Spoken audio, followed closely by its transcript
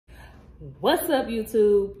What's up,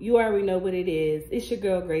 YouTube? You already know what it is. It's your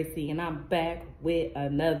girl Gracie, and I'm back with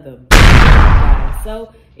another video, guys.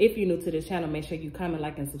 So if you're new to this channel, make sure you comment,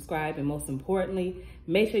 like, and subscribe, and most importantly,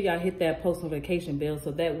 make sure y'all hit that post notification bell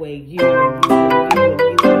so that way you can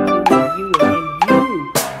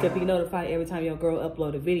be notified every time your girl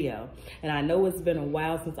upload a video. And I know it's been a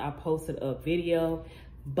while since I posted a video,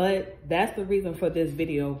 but that's the reason for this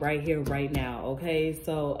video right here, right now, okay?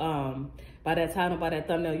 So by that title, by that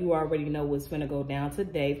thumbnail, you already know what's gonna go down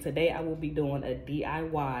today. Today I will be doing a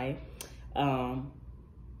DIY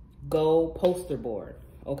gold poster board,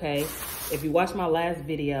 okay? If you watched my last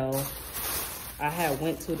video, I had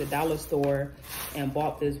went to the dollar store and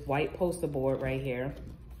bought this white poster board right here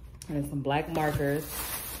and some black markers.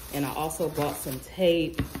 And I also bought some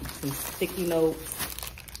tape, some sticky notes,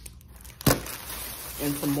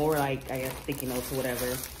 and some more, like, I guess, sticky notes or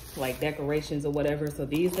whatever, like decorations or whatever. So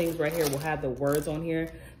these things right here will have the words on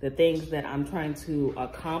here, the things that I'm trying to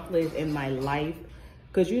accomplish in my life.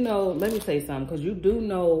 Because, you know, let me say something, because you do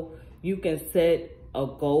know you can set a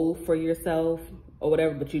goal for yourself or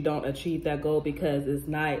whatever, but you don't achieve that goal because it's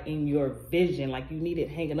not in your vision. Like, you need it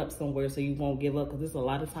hanging up somewhere so you won't give up. Because there's a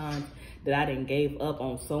lot of times that I didn't gave up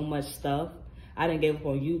on so much stuff. I didn't give up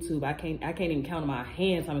on YouTube. I can't even count on my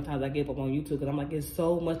hands how many times I gave up on YouTube because I'm like, it's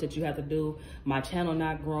so much that you have to do. My channel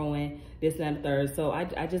not growing, this and that, third. So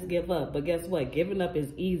I just give up. But guess what? Giving up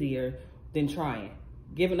is easier than trying.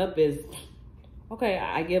 Giving up is, okay,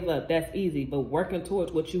 I give up. That's easy. But working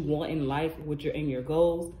towards what you want in life, what you're in your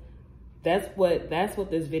goals, that's what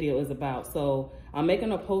this video is about. So I'm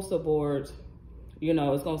making a poster board. You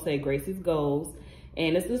know, it's gonna say Gracie's Goals,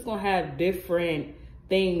 and it's just gonna have different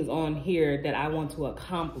things on here that I want to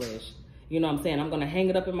accomplish. You know what I'm saying? I'm gonna hang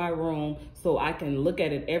it up in my room so I can look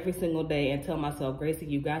at it every single day and tell myself, Gracie,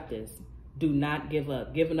 you got this. Do not give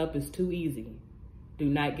up. Giving up is too easy. Do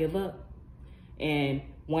not give up. And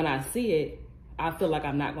when I see it, I feel like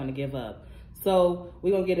I'm not gonna give up. So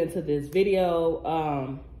we're gonna get into this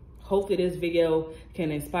video. Hopefully this video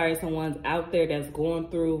can inspire someone out there that's going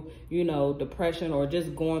through, you know, depression or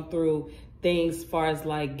just going through things as far as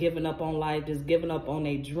like giving up on life, just giving up on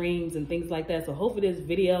their dreams and things like that. So hopefully this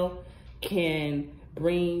video can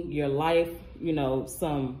bring your life, you know,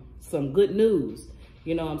 some good news.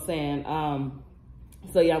 You know what I'm saying?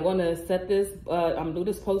 So yeah, I'm gonna set this, I'm gonna do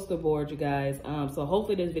this poster board, you guys. So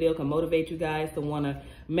hopefully this video can motivate you guys to wanna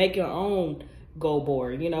make your own goal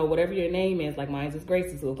board. You know, whatever your name is, like mine is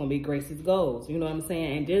Gracie, so it's gonna be Gracie's Goals. You know what I'm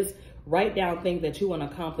saying? And just write down things that you wanna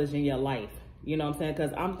accomplish in your life. You know what I'm saying?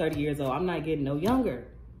 Because I'm 30 years old. I'm not getting no younger.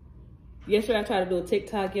 Yesterday, I tried to do a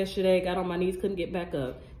TikTok yesterday. Got on my knees, couldn't get back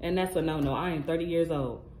up. And that's a no-no. I am 30 years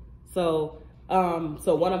old. So,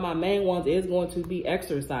 so one of my main ones is going to be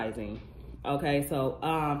exercising. Okay, so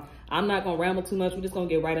I'm not going to ramble too much. We're just going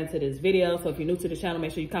to get right into this video. So if you're new to the channel,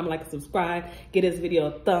 make sure you comment, like, and subscribe. Give this video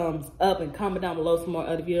a thumbs up and comment down below some more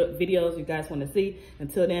other videos you guys want to see.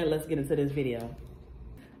 Until then, let's get into this video.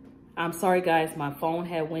 I'm sorry, guys, my phone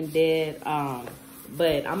had went dead,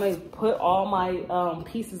 but I'm going to put all my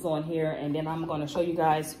pieces on here, and then I'm going to show you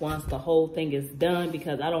guys once the whole thing is done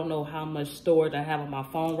because I don't know how much storage I have on my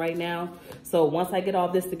phone right now. So once I get all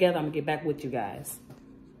this together, I'm going to get back with you guys.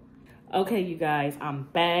 Okay, you guys, I'm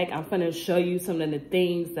back. I'm going to show you some of the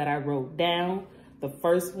things that I wrote down. The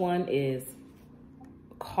first one is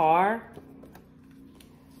car.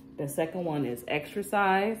 The second one is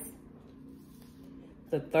exercise.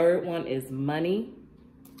 The third one is money.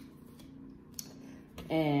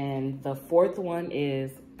 And the fourth one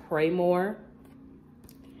is pray more.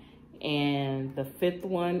 And the fifth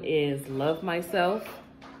one is love myself.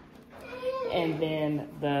 And then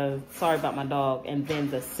sorry about my dog. And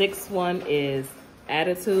then the sixth one is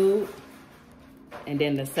attitude. And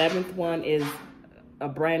then the seventh one is a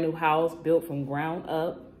brand new house built from ground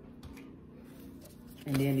up.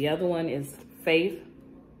 And then the other one is faith.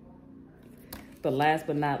 But last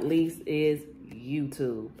but not least is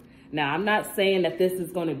YouTube. Now, I'm not saying that this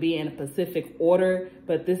is going to be in a specific order,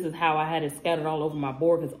 but this is how I had it scattered all over my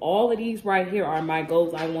board because all of these right here are my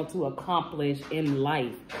goals I want to accomplish in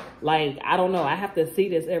life. Like, I don't know. I have to see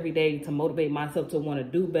this every day to motivate myself to want to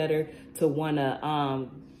do better, to want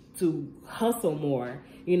to hustle more,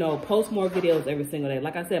 you know, post more videos every single day.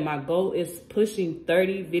 Like I said, my goal is pushing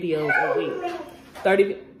 30 videos a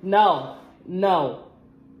week. No.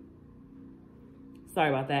 Sorry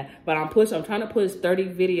about that. But I'm trying to push 30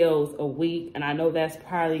 videos a week. And I know that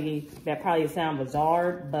probably sounds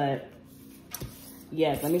bizarre, but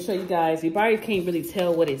yes, let me show you guys. You probably can't really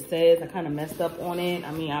tell what it says. I kind of messed up on it.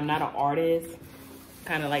 I mean, I'm not an artist.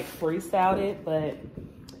 Kind of like freestyled it, but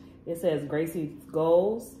it says Gracie's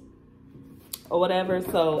Goals. or whatever.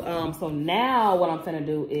 So so now what I'm gonna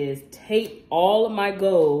do is tape all of my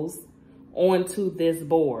goals onto this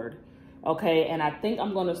board. Okay, and I think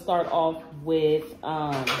I'm gonna start off with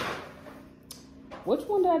which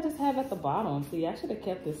one did I just have at the bottom? See, I should have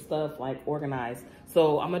kept this stuff like organized.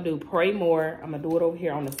 So I'm gonna do pray more. I'm gonna do it over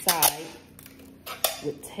here on the side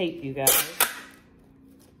with tape, you guys.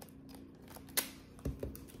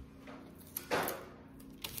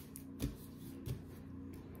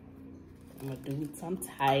 I'm gonna do some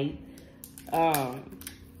tight.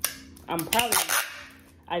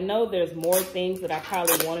 I know there's more things that I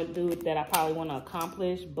probably want to do, that I probably want to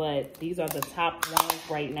accomplish, but these are the top ones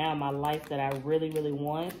right now in my life that I really, really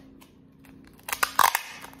want.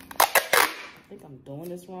 I think I'm doing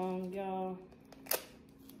this wrong, y'all.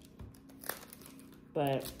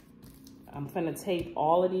 But I'm gonna tape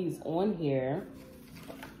all of these on here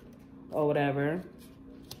or whatever.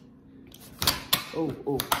 Ooh,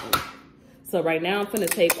 ooh, ooh. So right now I'm gonna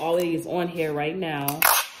tape all of these on here right now.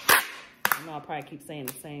 I know I'll probably keep saying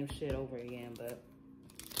the same shit over again, but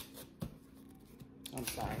I'm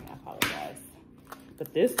sorry, I apologize.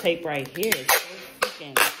 But this tape right here is so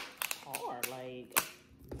freaking hard. Like,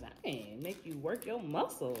 dang, make you work your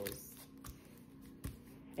muscles.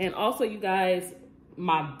 And also, you guys,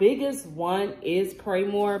 my biggest one is pray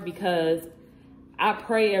more, because I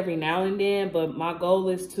pray every now and then, but my goal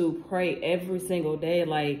is to pray every single day.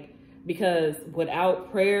 Like, because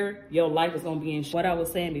without prayer, your life is going to be in what I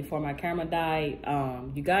was saying before my camera died.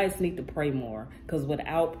 You guys need to pray more, because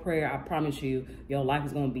without prayer, I promise you, your life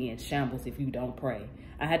is going to be in shambles if you don't pray.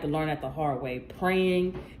 I had to learn that the hard way.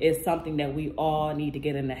 Praying is something that we all need to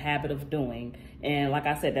get in the habit of doing. And like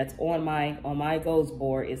I said, that's on my goals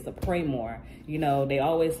board, is to pray more. You know, they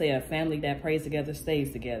always say a family that prays together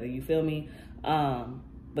stays together. You feel me?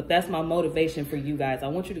 But that's my motivation for you guys. I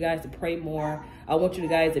want you guys to pray more. I want you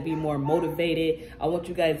guys to be more motivated. I want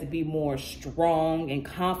you guys to be more strong and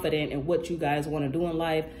confident in what you guys want to do in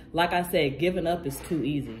life. Like I said, giving up is too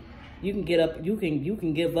easy. You can get up, you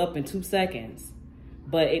can give up in 2 seconds,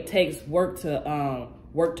 but it takes work to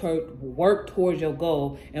work towards your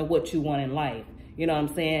goal and what you want in life. You know what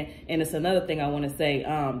I'm saying? And it's another thing I want to say.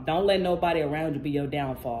 Don't let nobody around you be your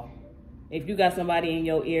downfall. If you got somebody in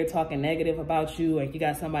your ear talking negative about you, or if you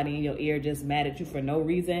got somebody in your ear just mad at you for no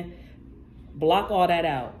reason, block all that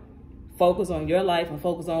out. Focus on your life and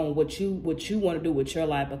focus on what you want to do with your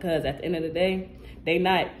life, because at the end of the day, they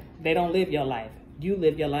don't live your life. You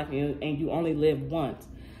live your life, and you only live once.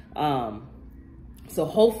 So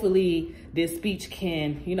hopefully this speech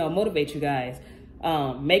can, you know, motivate you guys.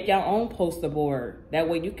 Make your own poster board. That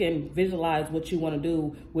way you can visualize what you want to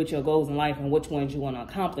do with your goals in life and which ones you want to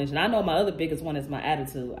accomplish. And I know my other biggest one is my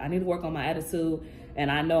attitude. I need to work on my attitude,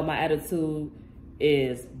 and I know my attitude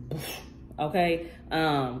is okay.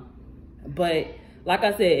 But like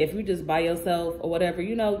I said, if you just by yourself or whatever,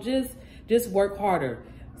 you know, just work harder.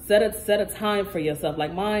 Set a time for yourself.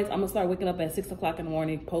 Like mine, I'm gonna start waking up at 6 o'clock in the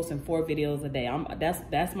morning, posting 4 videos a day.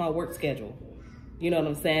 That's my work schedule. You know what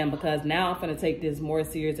I'm saying? Because now I'm going to take this more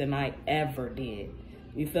serious than I ever did.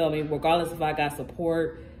 You feel me? Regardless if I got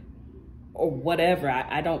support or whatever,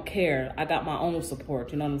 I don't care. I got my own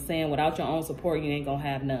support. You know what I'm saying? Without your own support, you ain't going to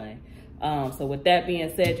have none. So with that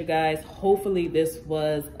being said, you guys, hopefully this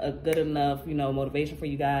was a good enough, you know, motivation for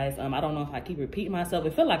you guys. I don't know if I keep repeating myself.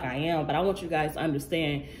 I feel like I am, but I want you guys to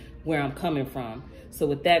understand where I'm coming from. So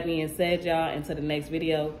with that being said, y'all, until the next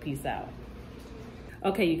video, peace out.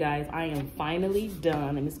 Okay, you guys, I am finally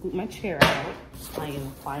done. Let me scoot my chair out. I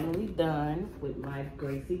am finally done with my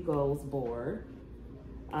Gracie Goals board.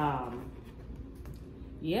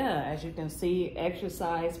 Yeah, as you can see,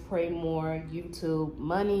 exercise, pray more, YouTube,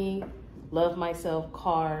 money, love myself,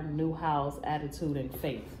 car, new house, attitude, and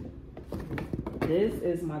faith. This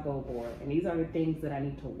is my goal board, and these are the things that I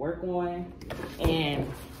need to work on.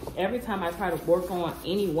 And every time I try to work on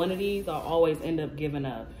any one of these, I always end up giving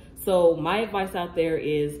up. So my advice out there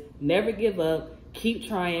is never give up. Keep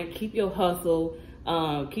trying. Keep your hustle.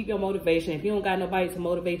 Keep your motivation. If you don't got nobody to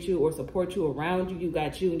motivate you or support you around you, you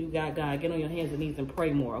got you and you got God. Get on your hands and knees and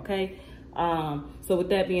pray more, okay? So with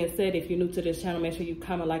that being said, if you're new to this channel, make sure you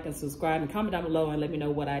comment, like, and subscribe. And comment down below and let me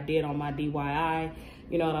know what I did on my DIY.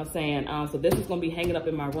 You know what I'm saying? So this is going to be hanging up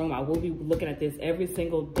in my room. I will be looking at this every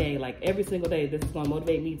single day. Like every single day, this is going to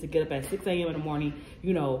motivate me to get up at 6 a.m. in the morning,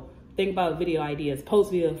 you know, think about video ideas,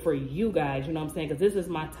 post video for you guys, you know what I'm saying? Because this is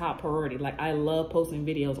my top priority. Like, I love posting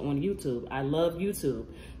videos on YouTube. I love YouTube.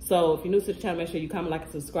 So if you're new to the channel, make sure you comment, like,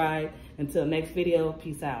 and subscribe. Until next video,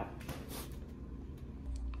 peace out.